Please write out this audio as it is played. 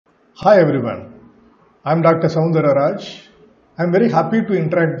Hi everyone, I'm Dr. Soundararaj. I'm very happy to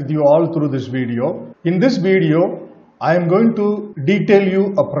interact with you all through this video. In this video, I am going to detail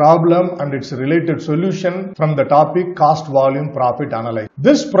you a problem and its related solution from the topic cost volume profit analysis.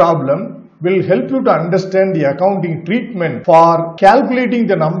 This problem will help you to understand the accounting treatment for calculating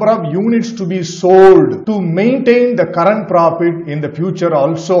the number of units to be sold to maintain the current profit in the future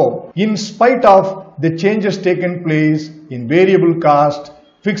also, in spite of the changes taken place in variable cost,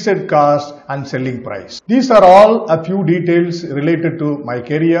 fixed cost and selling price. These are all a few details related to my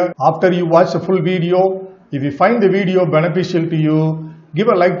career. After you watch the full video, if you find the video beneficial to you, give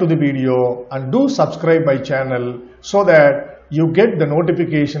a like to the video and do subscribe my channel so that you get the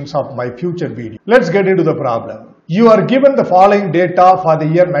notifications of my future video. Let's get into the problem. You are given the following data for the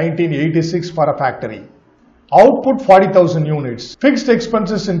year 1986 for a factory. Output 40,000 units. Fixed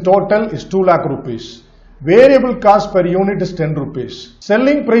expenses in total is 2 lakh rupees. Variable cost per unit is 10 rupees.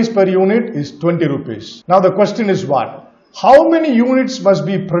 Selling price per unit is 20 rupees. Now the question is what? How many units must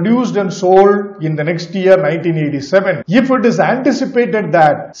be produced and sold in the next year 1987 if it is anticipated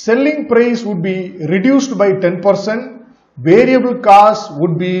that selling price would be reduced by 10%, variable cost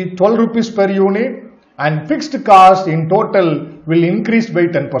would be 12 rupees per unit and fixed cost in total will increase by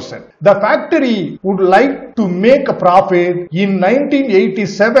 10%. The factory would like to make a profit in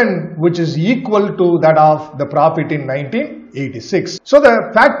 1987 which is equal to that of the profit in 1986. So the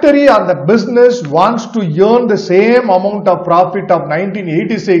factory or the business wants to earn the same amount of profit of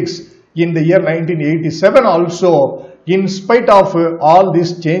 1986 in the year 1987 also, in spite of all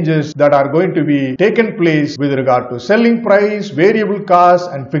these changes that are going to be taken place with regard to selling price, variable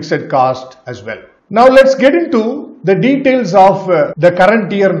cost and fixed cost as well. Now let's get into the details of the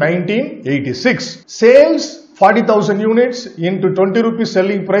current year 1986. Sales 40,000 units into 20 rupees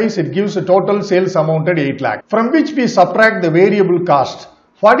selling price, it gives a total sales amount at 8 lakh. From which we subtract the variable cost.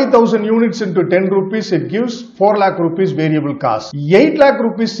 40,000 units into 10 rupees, it gives 4 lakh rupees variable cost. 8 lakh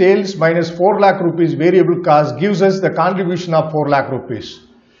rupees sales minus 4 lakh rupees variable cost gives us the contribution of 4 lakh rupees.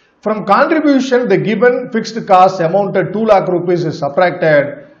 From contribution, the given fixed cost amounted 2 lakh rupees is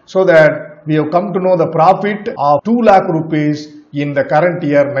subtracted so that we have come to know the profit of 2 lakh rupees in the current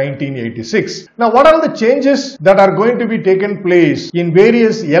year 1986. Now what are the changes that are going to be taken place in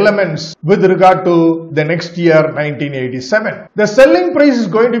various elements with regard to the next year 1987? The selling price is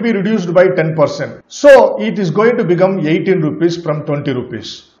going to be reduced by 10%. So it is going to become 18 rupees from 20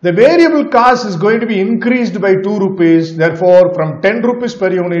 rupees. The variable cost is going to be increased by 2 rupees. Therefore from 10 rupees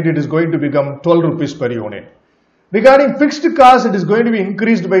per unit it is going to become 12 rupees per unit. Regarding fixed cost, it is going to be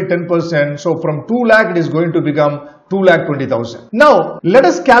increased by 10%. So from 2 lakh, it is going to become 2,20,000. Now, let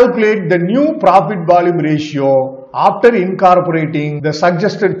us calculate the new profit volume ratio after incorporating the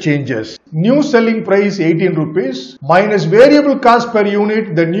suggested changes. New selling price 18 rupees minus variable cost per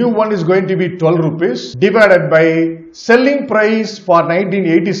unit, the new one is going to be 12 rupees divided by selling price for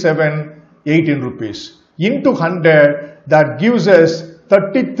 1987, 18 rupees into 100, that gives us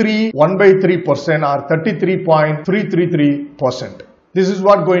 33 1/3% or 33.333%. This is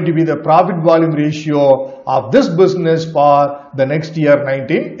what going to be the profit volume ratio of this business for the next year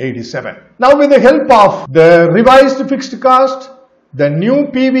 1987. Now with the help of the revised fixed cost, the new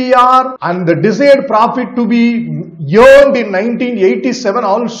PVR and the desired profit to be earned in 1987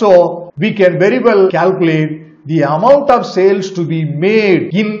 also, we can very well calculate the amount of sales to be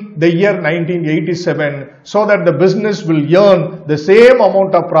made in the year 1987 so that the business will earn the same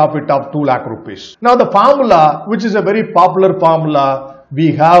amount of profit of 2 lakh rupees. Now the formula, which is a very popular formula,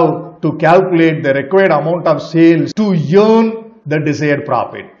 we have to calculate the required amount of sales to earn the desired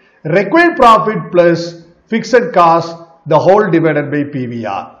profit. Required profit plus fixed cost, the whole divided by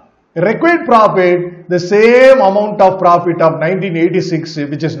PVR. Required profit, the same amount of profit of 1986,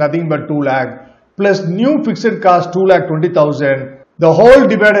 which is nothing but 2 lakh, plus new fixed cost 2,20,000, the whole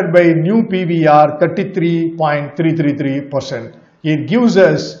divided by new PVR 33.333%. It gives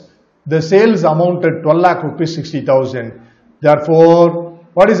us the sales amount at 12 lakh rupees 60,000. Therefore,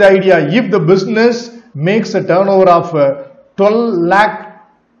 what is the idea? If the business makes a turnover of 12 lakh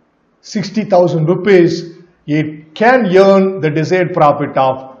 60,000 rupees, it can earn the desired profit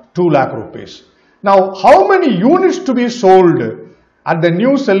of 2 lakh rupees. Now, how many units to be sold at the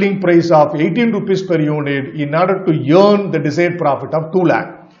new selling price of 18 rupees per unit in order to earn the desired profit of 2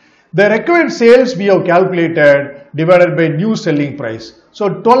 lakh? The required sales we have calculated divided by new selling price. So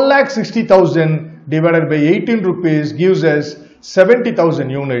 12 lakh 60,000 divided by 18 rupees gives us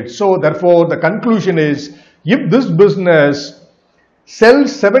 70,000 units. So therefore the conclusion is, if this business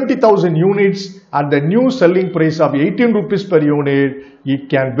sells 70,000 units at the new selling price of 18 rupees per unit, it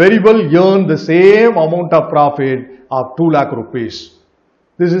can very well earn the same amount of profit of 2 lakh rupees.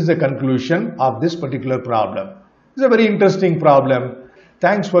 This is the conclusion of this particular problem. It's a very interesting problem.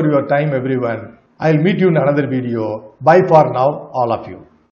 Thanks for your time, everyone. I'll meet you in another video. Bye for now, all of you.